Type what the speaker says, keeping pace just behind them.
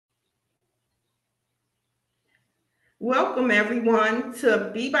Welcome, everyone, to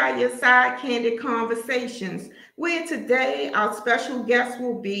Be By Your Side Candid Conversations, where today our special guest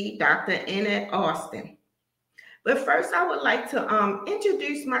will be Dr. Annette Austin. But first, I would like to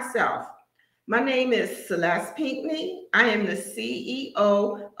introduce myself. My name is Celeste Pinckney. I am the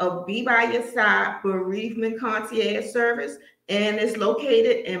CEO of Be By Your Side Bereavement Concierge Service, and it's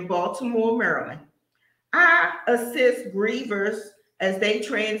located in Baltimore, Maryland. I assist grievers as they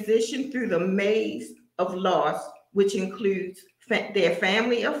transition through the maze of loss, which includes their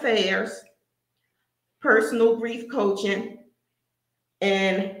family affairs, personal grief coaching,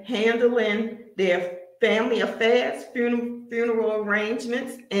 and handling their family affairs, funeral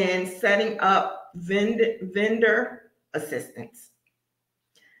arrangements, and setting up vendor assistance.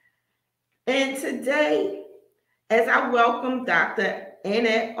 And today, as I welcome Dr.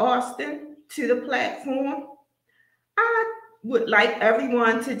 Annette Austin to the platform, I would like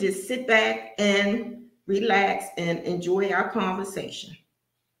everyone to just sit back and relax and enjoy our conversation.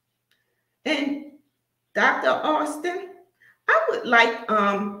 And Dr. Austin, I would like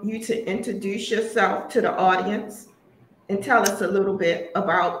you to introduce yourself to the audience and tell us a little bit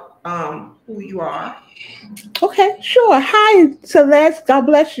about who you are. Okay, sure. Hi, Celeste. God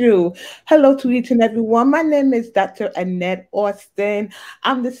bless you. Hello to each and every one. My name is Dr. Annette Austin.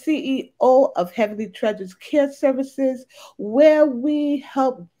 I'm the CEO of Heavenly Treasures Care Services, where we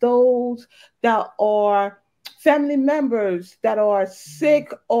help those that are family members that are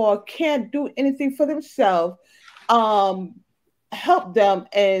sick or can't do anything for themselves. Um, Help them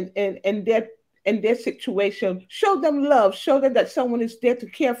in their situation, show them love, show them that someone is there to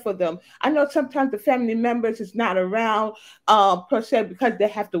care for them. I know sometimes the family members is not around per se because they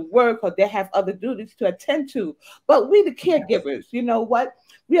have to work or they have other duties to attend to, but we the caregivers, you know what,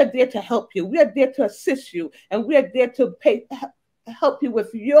 we are there to help you, we are there to assist you, and we are there to help you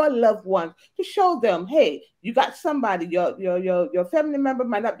with your loved ones, to show them, hey, you got somebody, your family member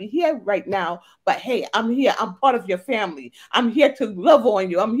might not be here right now, but hey, I'm here, I'm part of your family, I'm here to love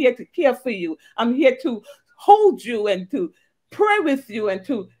on you, I'm here to care for you, I'm here to hold you and to pray with you and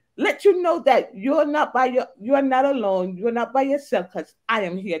to let you know that you're not alone, you're not by yourself, because I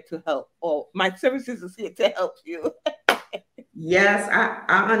am here to help, or my services is here to help you. Yes,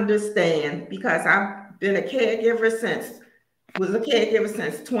 I understand because I've been a caregiver was a caregiver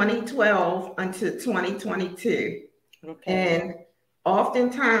since 2012 until 2022. Okay. And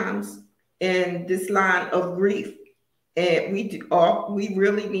oftentimes in this line of grief, and we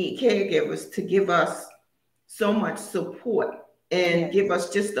really need caregivers to give us so much support and give us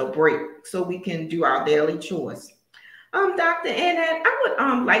just a break so we can do our daily chores. Dr. Annette,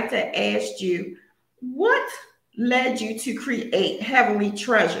 I would like to ask you, what led you to create Heavenly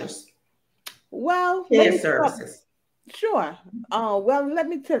Treasures Well, Care Services? Sure. Well, let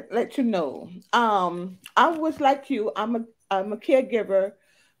me let you know. I was like you. I'm a caregiver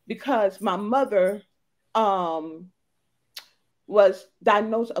because my mother um was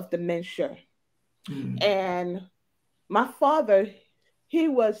diagnosed of dementia, and my father, he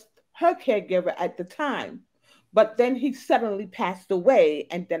was her caregiver at the time, but then he suddenly passed away,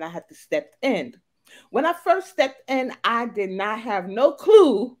 and then I had to step in. When I first stepped in, I did not have no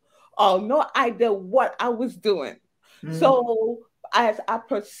clue or no idea what I was doing. So as I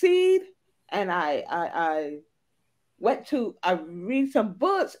proceed and I went to I read some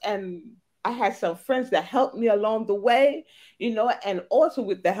books, and I had some friends that helped me along the way, you know, and also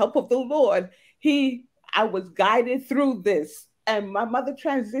with the help of the Lord, I was guided through this. And my mother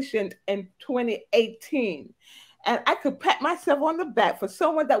transitioned in 2018. And I could pat myself on the back for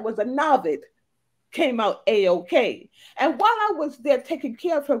someone that was a novice, came out a-okay. And while I was there taking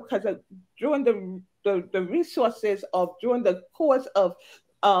care of her, because during the resources of during the course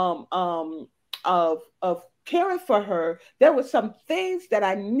um, um, of caring for her, there were some things that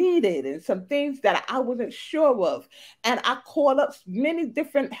I needed and some things that I wasn't sure of. And I called up many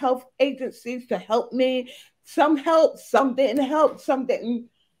different health agencies to help me. Some helped, some didn't help, some didn't,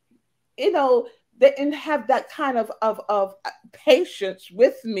 you know, they didn't have that kind of patience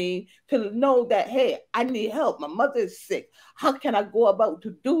with me to know that, hey, I need help. My mother is sick. How can I go about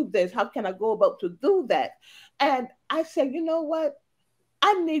to do this? How can I go about to do that? And I said, you know what?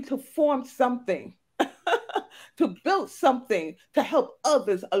 I need to form something, to build something to help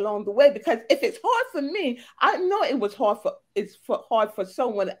others along the way. Because if it's hard for me, I know it was hard for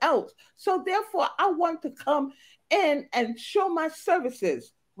someone else. So therefore, I want to come in and show my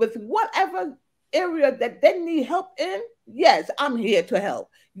services with whatever area that they need help in. Yes, I'm here to help.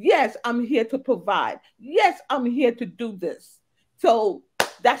 Yes, I'm here to provide. Yes, I'm here to do this. So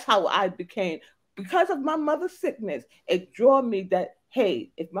that's how I became. Because of my mother's sickness, it drew me that,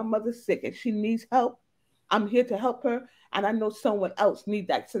 hey, if my mother's sick and she needs help, I'm here to help her, and I know someone else need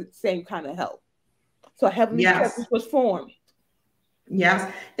that same kind of help. So Heavenly Yes. Churches was formed.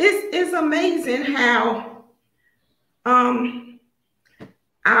 Yes. It's amazing how um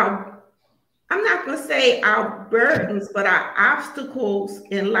our I'm not gonna say our burdens, but our obstacles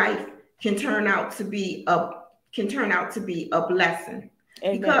in life can turn out to be a blessing.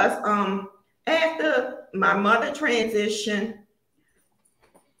 Because Amen. after my mother transitioned,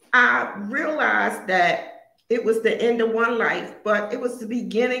 I realized that it was the end of one life, but it was the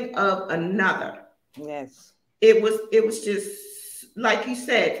beginning of another. Yes. It was just like you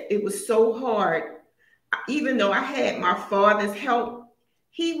said, it was so hard. Even though I had my father's help,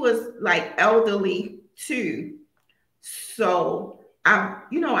 he was like elderly too. So I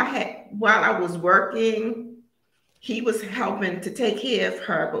had, while I was working, he was helping to take care of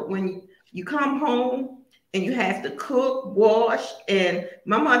her. But when you come home and you have to cook, wash, and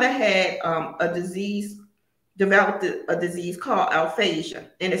my mother had developed a disease called aphasia,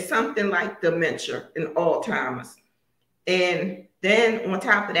 and it's something like dementia and Alzheimer's. And then on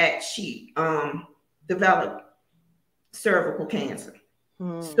top of that, she developed cervical cancer.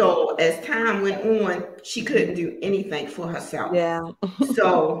 Hmm. So as time went on, she couldn't do anything for herself. Yeah.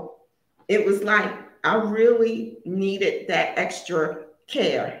 So it was like I really needed that extra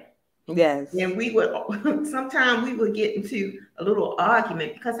care. Yes. And we would sometimes we would get into a little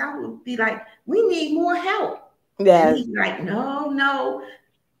argument because I would be like, we need more help. And Yes. he'd be like, no, no.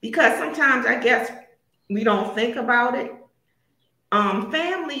 Because sometimes I guess we don't think about it.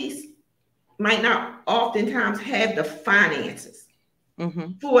 Families might not oftentimes have the finances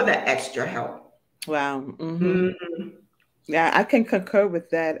Mm-hmm. for the extra help. Wow. Mm-hmm. Mm-hmm. Yeah, I can concur with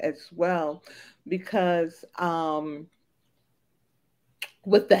that as well, because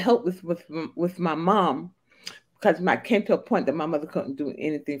with the help with my mom, because I came to a point that my mother couldn't do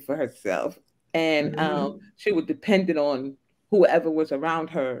anything for herself, and Mm-hmm. she was dependent on whoever was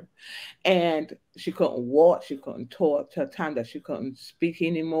around her, and she couldn't walk, she couldn't talk, to a time that she couldn't speak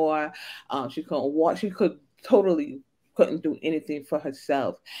anymore. She couldn't walk, she could totally couldn't do anything for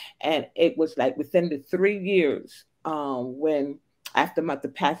herself. And it was like within the 3 years, when after the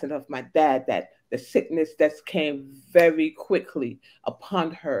passing of my dad, that the sickness just came very quickly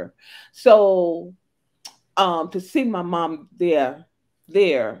upon her. So to see my mom there,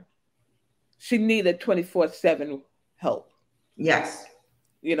 she needed 24/7 help. Yes.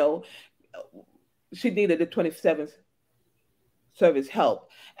 You know, she needed the 27 service help.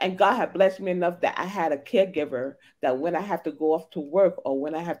 And God had blessed me enough that I had a caregiver that when I have to go off to work or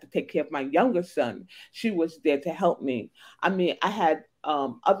when I have to take care of my younger son, she was there to help me. I mean, I had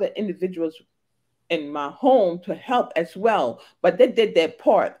other individuals in my home to help as well, but they did their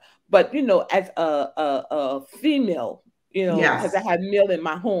part. But as a female, because Yes. I had male in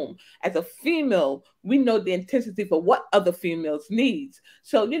my home, as a female, we know the intensity for what other females needs.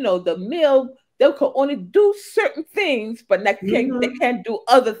 So the male, they could only do certain things, but they Mm-hmm. can't do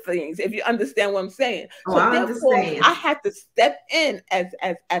other things. If you understand what I'm saying. Oh, So I therefore, I understand. had to step in as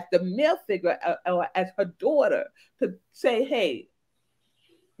the male figure, or as her daughter, to say, hey,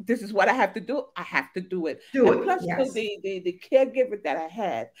 this is what I have to do. I have to do it. Do And it. plus, Yes. the caregiver that I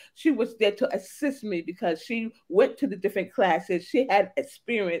had, she was there to assist me because she went to the different classes. She had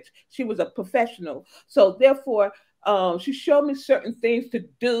experience. She was a professional. So therefore, she showed me certain things to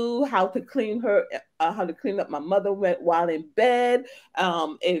do, how to clean up my mother while in bed,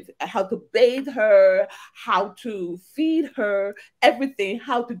 how to bathe her, how to feed her, everything,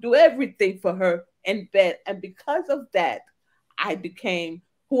 how to do everything for her in bed. And because of that, I became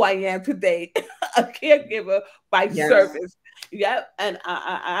who I am today, a caregiver by Yes. service. Yep. And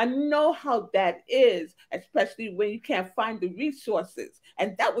I know how that is, especially when you can't find the resources.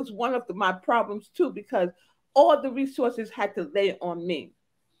 And that was one of my problems too, because all the resources had to lay on me.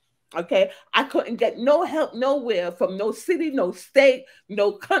 Okay. I couldn't get no help nowhere, from no city, no state,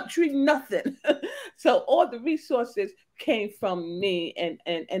 no country, nothing. So all the resources came from me,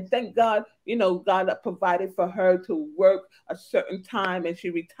 and thank God, God provided for her to work a certain time, and she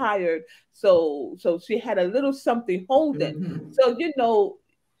retired. So she had a little something holding. Mm-hmm. So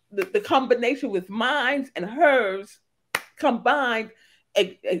the combination with mine and hers combined,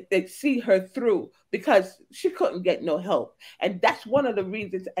 it see her through, because she couldn't get no help. And that's one of the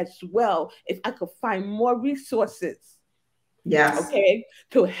reasons as well, if I could find more resources, Yes. okay,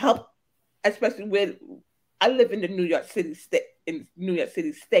 to help, especially with, I live in the New York City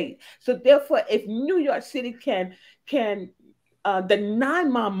state. So therefore, if New York City can deny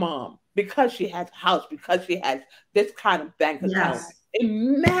my mom because she has a house, because she has this kind of bank account, Yes.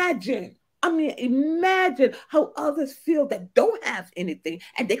 imagine. I mean, imagine how others feel that don't have anything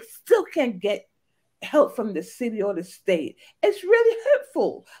and they still can get help from the city or the state. It's really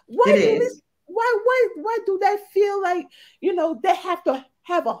hurtful. It Why do is. this? Why do they feel like, they have to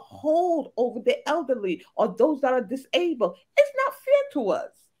have a hold over the elderly or those that are disabled? It's not fair to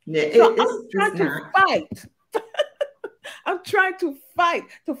us. Yeah, So it's trying to not. fight. I'm trying to fight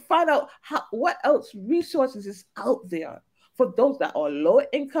to find out what else resources is out there for those that are low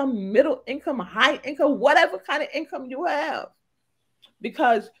income, middle income, high income, whatever kind of income you have.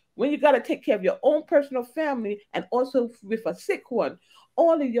 Because when you got to take care of your own personal family and also with a sick one,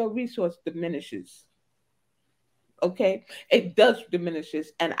 all of your resource diminishes. Okay, it does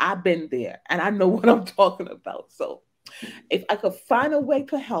diminishes, and I've been there, and I know what I'm talking about. So, if I could find a way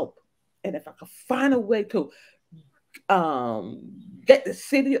to help, and if I could find a way to get the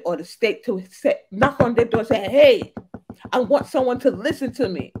city or the state to knock on their door and say, "Hey, I want someone to listen to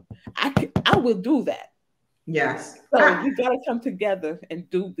me," I will do that. Yes. So we gotta come together and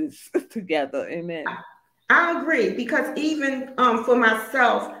do this together. Amen. I agree because even for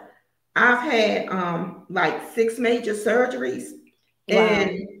myself, I've had like 6 major surgeries, and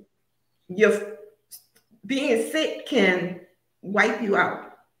Wow. your being sick can wipe you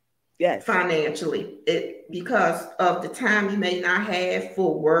out Yes. financially. It because of the time you may not have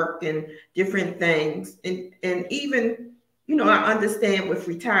for work and different things, and even I understand with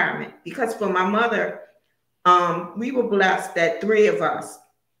retirement because for my mother, we were blessed that three of us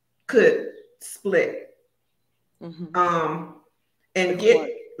could split Hmm. um, and It get was.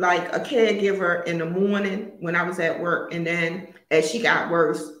 like a caregiver in the morning when I was at work, and then as she got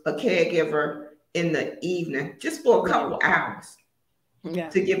worse, a caregiver in the evening, just for a Right. couple hours Yeah.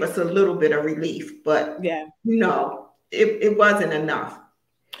 to give us a little bit of relief. But Yeah. it wasn't enough.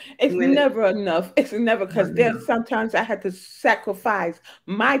 It's When never enough. It's never because there's sometimes I had to sacrifice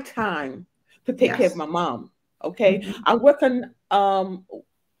my time to take care of yes, my mom. Okay. hmm I'm working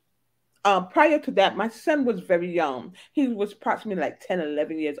prior to that, my son was very young. He was approximately like 10,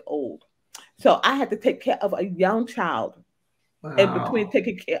 11 years old. So I had to take care of a young child in between wow,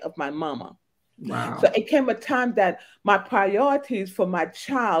 taking care of my mama. So wow, it came a time that my priorities for my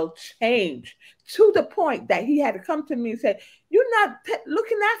child changed to the point that he had to come to me and say, "You're not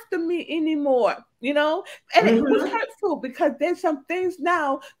looking after me anymore," And it was hmm hurtful because there's some things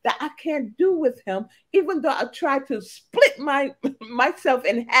now that I can't do with him, even though I try to split myself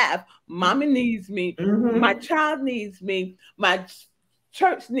in half. Mommy needs me, my hmm child needs me, my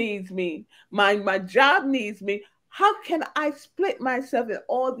church needs me, my job needs me. How can I split myself in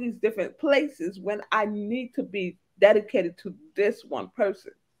all these different places when I need to be dedicated to this one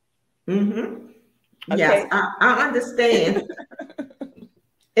person? hmm Yes, Okay. I understand.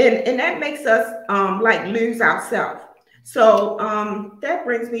 And that makes us like lose ourselves. So that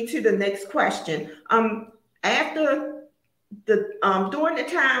brings me to the next question. After the during the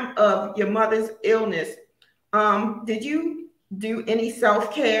time of your mother's illness, did you do any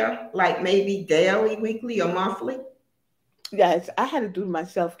self-care, like maybe daily, weekly, or monthly? Yes, I had to do my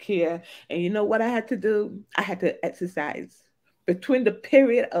self care. And you know what I had to do? I had to exercise. Between the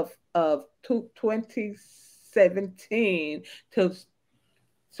period of 2017 till,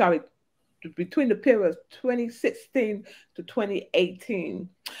 sorry, between the period of 2016 to 2018,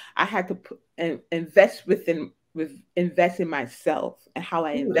 I had to invest invest in myself. And how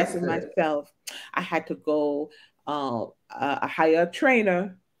I Ooh, invest that's in good. myself, I had to go hire a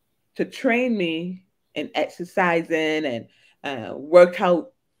trainer to train me in exercising and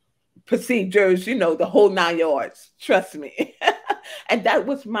workout procedures, the whole 9 yards. Trust me. And that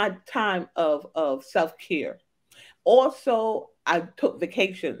was my time of self care. Also, I took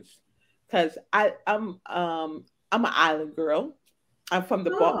vacations because I'm an island girl. I'm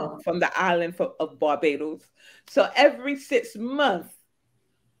Oh, from the island of Barbados. So every 6 months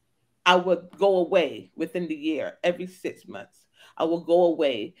I would go away within the year. Every 6 months I would go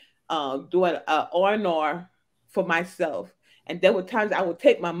away, doing R&R for myself. And there were times I would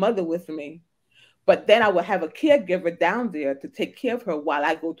take my mother with me, but then I would have a caregiver down there to take care of her while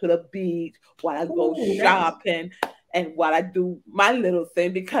I go to the beach, while I go ooh, that's shopping, and while I do my little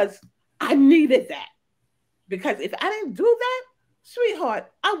thing because I needed that. Because if I didn't do that,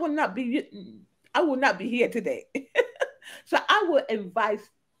 sweetheart, I would not be here today. So I would advise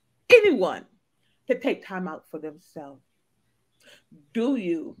anyone to take time out for themselves. Do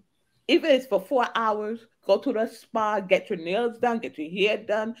you? Even if it's for 4 hours, go to the spa, get your nails done, get your hair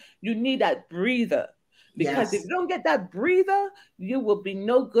done. You need that breather. Because if yes. you don't get that breather, you will be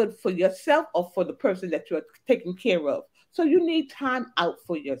no good for yourself or for the person that you're taking care of. So you need time out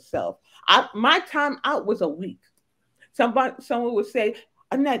for yourself. My time out was a week. Someone would say,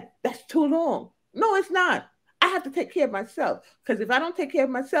 "Annette, that's too long." No, it's not. I have to take care of myself. Because if I don't take care of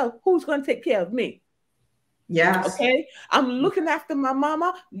myself, who's going to take care of me? Yes. Okay, I'm looking after my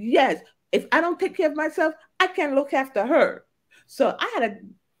mama. Yes, if I don't take care of myself, I can't look after her. So I had to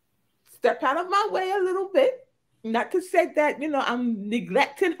step out of my way a little bit. Not to say that, I'm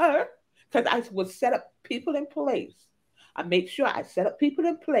neglecting her, because I would set up people in place. I make sure I set up people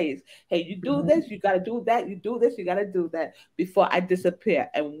in place. Hey, you do this, you got to do that. You do this, you got to do that before I disappear.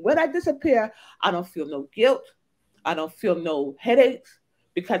 And when I disappear, I don't feel no guilt. I don't feel no headaches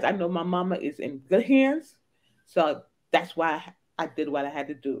because I know my mama is in good hands. So that's why I did what I had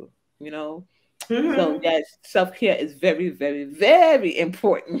to do, you know? So, Mm-hmm. yes, self care is very, very, very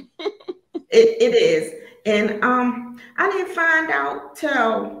important. It is. And I didn't find out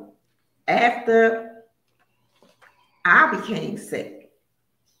till after I became sick.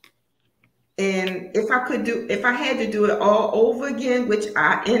 And if I had to do it all over again, which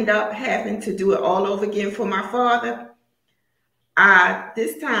I end up having to do it all over again for my father,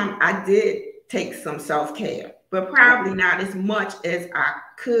 this time I did take some self care, but probably not as much as I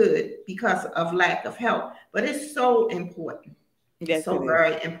could because of lack of help. But it's so important. It's Yes, so it is.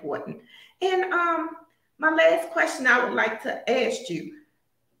 very important. And my last question I would like to ask you,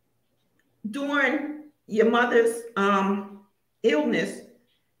 during your mother's illness,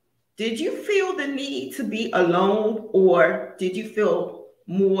 did you feel the need to be alone, or did you feel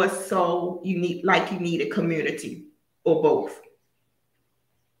more so you need a community, or both?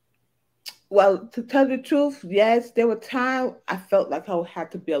 Well, to tell the truth, yes, there were times I felt like I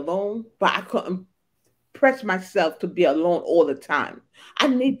had to be alone, but I couldn't press myself to be alone all the time. I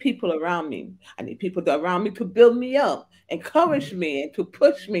need people around me. I need people around me to build me up, encourage me, and to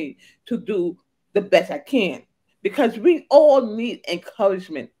push me to do the best I can. Because we all need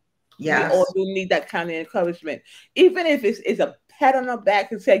encouragement. We all Yes. do need that kind of encouragement. Even if it's a pat on the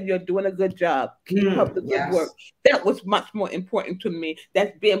back and saying you're doing a good job, keep up the good work. Yes. That was much more important to me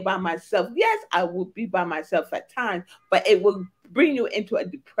than being by myself. Yes, I will be by myself at times, but it will bring you into a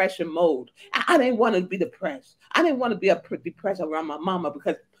depression mode. I didn't want to be depressed. I didn't want to be depressed around my mama,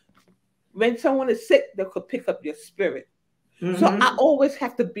 because when someone is sick, they could pick up your spirit. So I Mm-hmm. always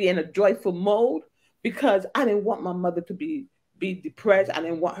have to be in a joyful mode, because I didn't want my mother to be depressed. I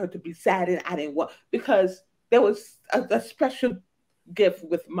didn't want her to be saddened. I didn't want, because there was a special gift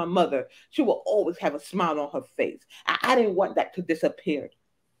with my mother. She will always have a smile on her face. I didn't want that to disappear.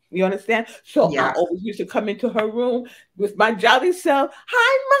 You understand? So I Yes. always used to come into her room with my jolly self.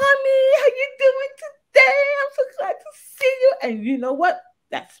 Hi, mommy. How you doing today? I'm so glad to see you. And you know what?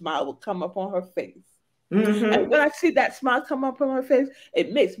 That smile will come up on her face. And Mm-hmm. when I see that smile come up on my face,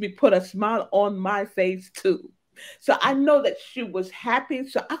 it makes me put a smile on my face too. So I know that she was happy.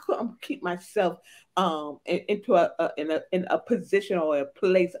 So I couldn't keep myself into in a position or a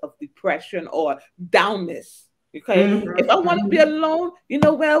place of depression or downness. Okay, if I want to be Mm-hmm. alone, you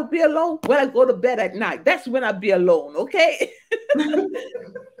know where I'll be alone? When I go to bed at night. That's when I be alone. Okay. So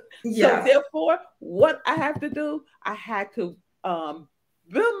Yes. therefore, what I have to do, I had to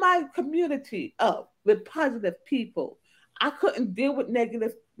build my community up with positive people. I couldn't deal with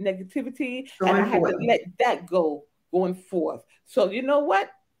negativity, So and I had to important. let that go going forth. So you know what?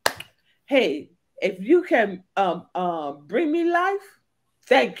 Hey, if you can bring me life,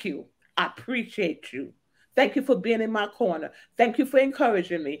 thank you. I appreciate you. Thank you for being in my corner. Thank you for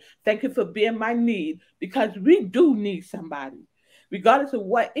encouraging me. Thank you for being my need, because we do need somebody. Regardless of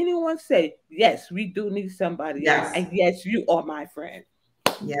what anyone say, yes, we do need somebody. Yes. And yes, you are my friend.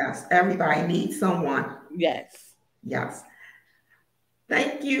 Yes. Everybody needs someone. Yes. Yes.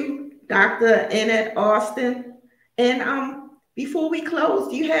 Thank you, Dr. Annette Austin. And before we close,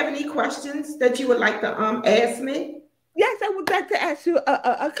 do you have any questions that you would like to ask me? Yes, I would like to ask you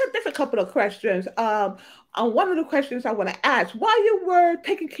there's a couple of questions. One of the questions I want to ask, while you were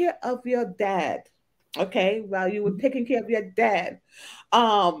taking care of your dad, okay, while you were taking care of your dad,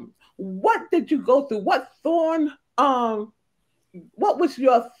 what did you go through? What was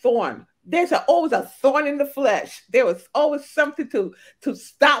your thorn? There's always a thorn in the flesh. There was always something to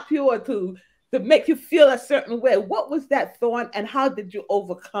stop you, or to make you feel a certain way. What was that thorn, and how did you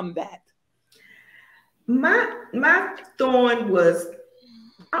overcome that? My thorn was,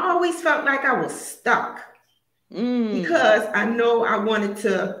 I always felt like I was stuck Mm. because I know I wanted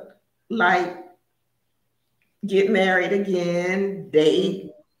to, like, get married again,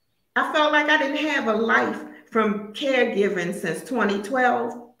 date. I felt like I didn't have a life from caregiving since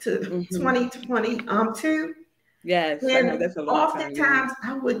 2012 to Mm-hmm. 2022. Yes, I know And that's a long time. Yeah. oftentimes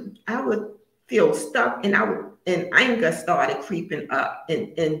I would feel stuck, and anger started creeping up,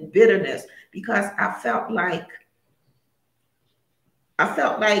 and bitterness, because I felt like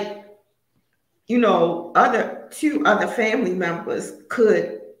other two other family members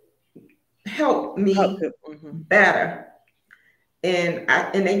could help me better. And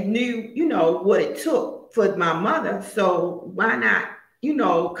they knew, what it took for my mother. So why not,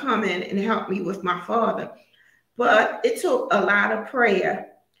 come in and help me with my father? But it took a lot of prayer.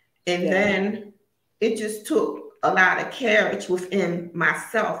 And then it just took a lot of courage within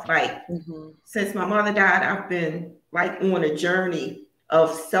myself. Like, since my mother died, I've been like on a journey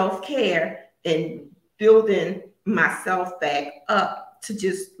of self-care and building myself back up to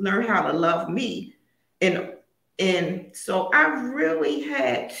just learn how to love me. And so I really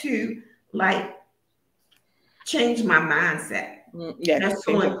had to like change my mindset. That's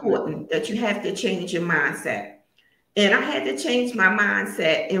so important that you have to change your mindset. And I had to change my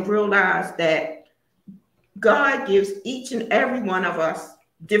mindset and realize that God gives each and every one of us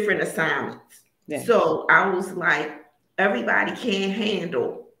different assignments. So I was like, everybody can't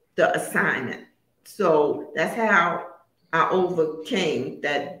handle the assignment. So that's how I overcame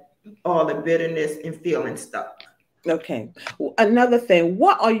that, all the bitterness and feeling stuck. Okay. Another thing,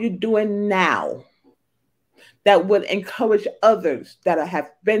 what are you doing now that would encourage others that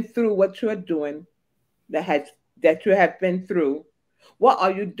have been through what you're doing, that you have been through? What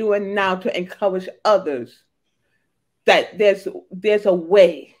are you doing now to encourage others that there's a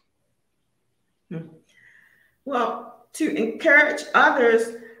way? Well, to encourage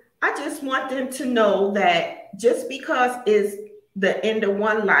others, I just want them to know that just because it's the end of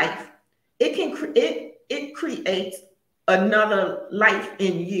one life, it creates another life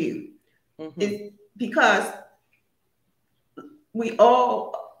in you. It's because we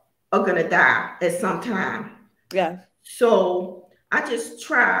all are gonna die at some time. Yes. So I just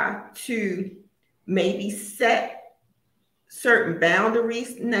try to maybe set certain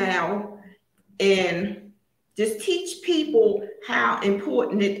boundaries now and just teach people how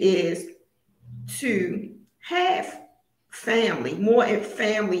important it is to have family, more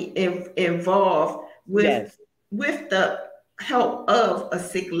family involved with the help of a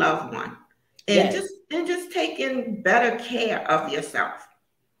sick loved one, and just taking better care of yourself.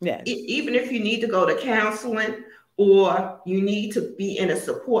 Even if you need to go to counseling or you need to be in a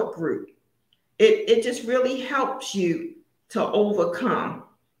support group, it just really helps you to overcome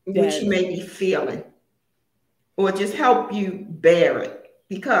what you may be feeling, or just help you bear it,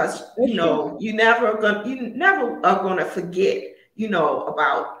 because you never are gonna forget,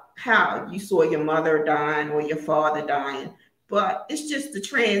 about how you saw your mother dying or your father dying. But it's just the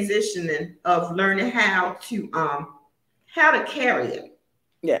transitioning of learning how to carry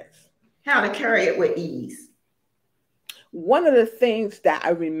it. How to carry it with ease. One of the things that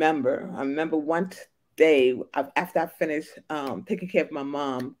I remember one day after I finished taking care of my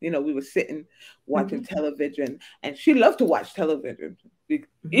mom, we were sitting watching television, and she loved to watch television,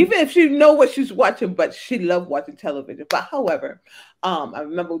 even if she know what she's watching, but she loved watching television. But however, I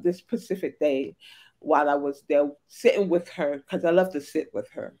remember this specific day while I was there sitting with her, because I love to sit with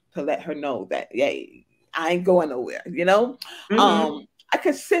her to let her know that, I ain't going nowhere, I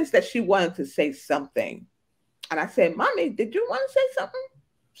could sense that she wanted to say something. And I said, Mommy, did you want to say something?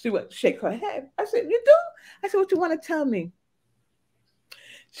 She would shake her head. I said, you do? I said, what you want to tell me?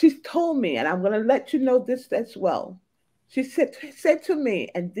 She told me, and I'm going to let you know this as well. She said to me,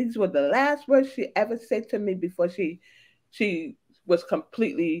 and these were the last words she ever said to me before she was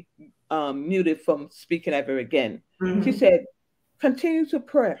completely muted from speaking ever again. She said, continue to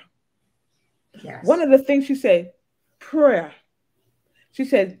pray. One of the things she said, prayer. She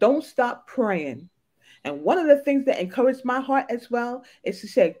said, don't stop praying. And one of the things that encouraged my heart as well is to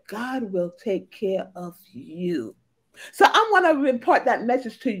say, God will take care of you. So I want to impart that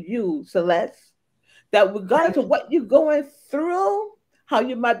message to you, Celeste, that regardless of what you're going through, how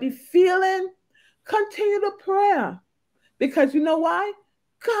you might be feeling, continue to pray. Because you know why?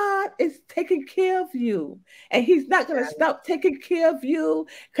 God is taking care of you. And he's not going to stop taking care of you,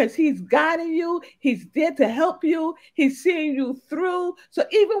 because he's guiding you. He's there to help you. He's seeing you through. So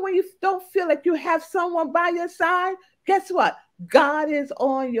even when you don't feel like you have someone by your side, guess what? God is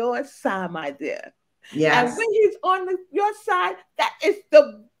on your side, my dear. And when he's on your side, that is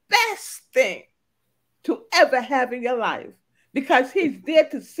the best thing to ever have in your life. Because he's there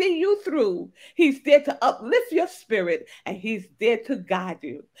to see you through. He's there to uplift your spirit, and he's there to guide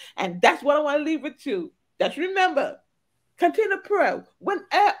you. And that's what I want to leave with you. Just remember, continue to pray. When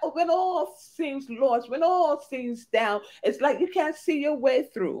all seems lost, when all seems down, it's like you can't see your way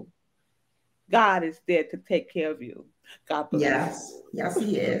through. God is there to take care of you. God bless. Yes,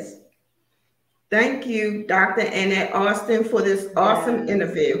 he is. Thank you, Dr. Annette Austin, for this awesome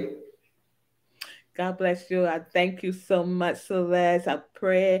interview. God bless you. I thank you so much, Celeste. I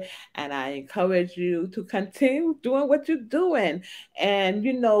pray and I encourage you to continue doing what you're doing. And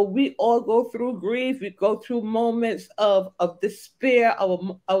we all go through grief. We go through moments of despair.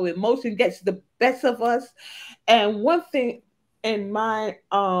 Our emotion gets the best of us. And one thing in my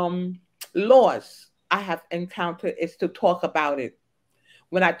loss I have encountered is to talk about it.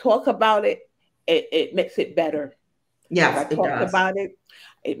 When I talk about it, it makes it better. Yes, If I it talk does. about it,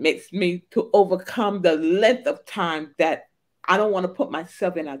 it makes me to overcome the length of time that I don't want to put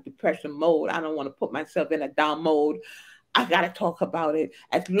myself in a depression mode. I don't want to put myself in a down mode. I got to talk about it.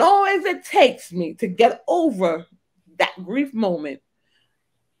 As long as it takes me to get over that grief moment,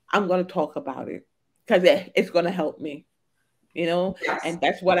 I'm going to talk about it because it's going to help me, Yes. and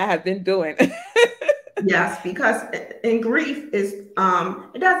that's what I have been doing. Yes, because in grief it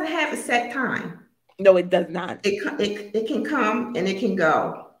doesn't have a set time. No, it does not. It can come and it can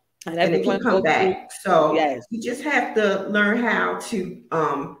go, And it can come back. So yes. you just have to learn how to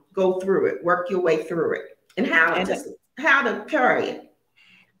go through it, work your way through it, and how to carry it,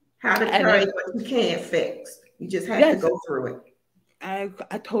 how to carry what you can't fix. You just have to go through it. I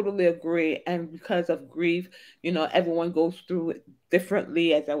totally agree. And because of grief, everyone goes through it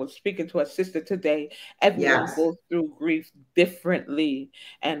differently. As I was speaking to a sister today, everyone goes through grief differently.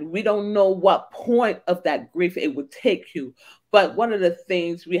 And we don't know what point of that grief it would take you. But one of the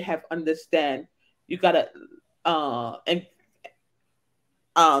things we have to understand, you got to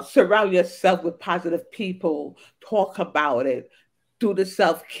surround yourself with positive people, talk about it, do the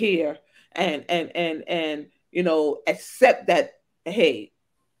self-care, and accept that, hey,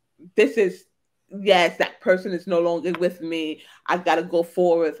 that person is no longer with me. I got to go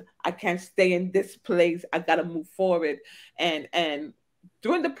forward. I can't stay in this place. I got to move forward. And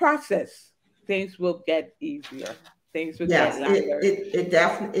during the process, things will get easier. Things will get lighter. It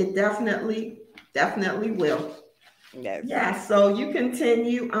definitely will. Yes. Yeah. So you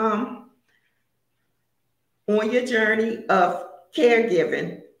continue on your journey of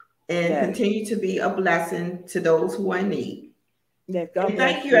caregiving and continue to be a blessing to those who are in need. Yes, and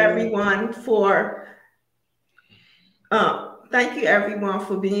thank you everyone for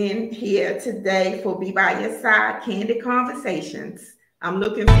being here today for Be By Your Side Candid Conversations. I'm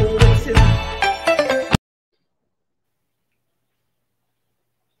looking forward to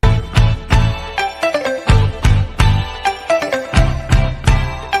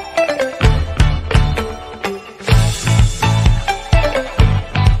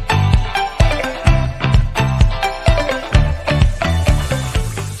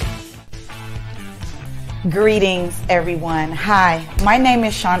Greetings, everyone. Hi, my name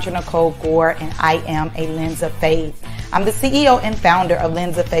is Chandra Nicole Gore, and I am a Lens of Faith. I'm the CEO and founder of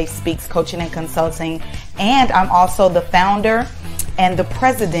Lens of Faith Speaks Coaching and Consulting, and I'm also the founder and the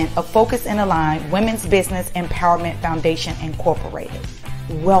president of Focus and Align Women's Business Empowerment Foundation Incorporated.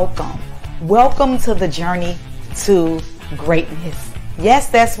 Welcome. Welcome to the journey to greatness. Yes,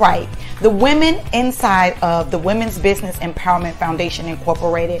 that's right. The women inside of the Women's Business Empowerment Foundation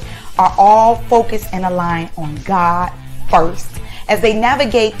Incorporated are all focused and aligned on God first as they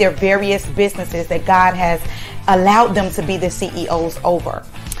navigate their various businesses that God has allowed them to be the CEOs over.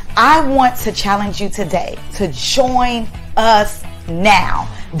 I want to challenge you today to join us now.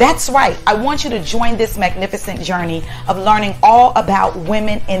 That's right. I want you to join this magnificent journey of learning all about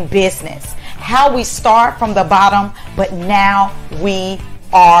women in business, how we start from the bottom, but now we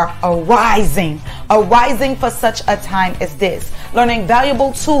are arising for such a time as this, learning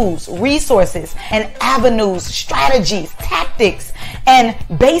valuable tools, resources, and avenues, strategies, tactics, and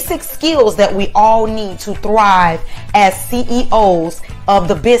basic skills that we all need to thrive as CEOs of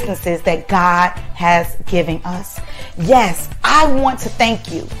the businesses that God has given us. Yes, I want to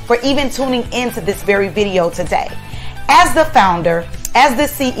thank you for even tuning into this very video today. As the founder, as the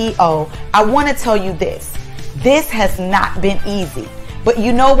CEO, I want to tell you this. This has not been easy. But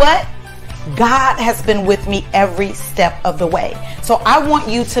you know what? God has been with me every step of the way. So I want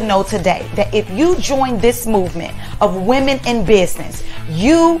you to know today that if you join this movement of women in business,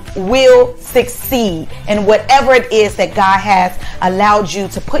 you will succeed in whatever it is that God has allowed you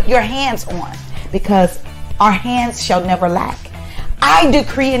to put your hands on, because our hands shall never lack. I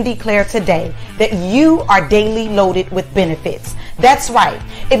decree and declare today that you are daily loaded with benefits. That's right.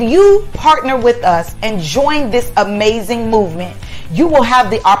 If you partner with us and join this amazing movement, you will have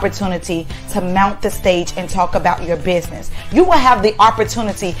the opportunity to mount the stage and talk about your business. You will have the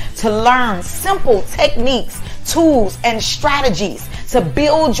opportunity to learn simple techniques, tools, and strategies to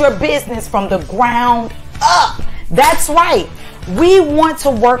build your business from the ground up. That's right. We want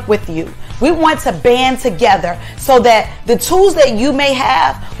to work with you. We want to band together so that the tools that you may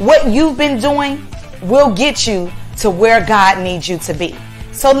have, what you've been doing, will get you to where God needs you to be.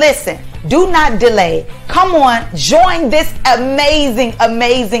 So listen, do not delay. Come on, join this amazing,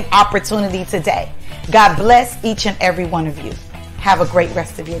 amazing opportunity today. God bless each and every one of you. Have a great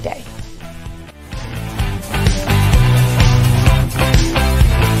rest of your day.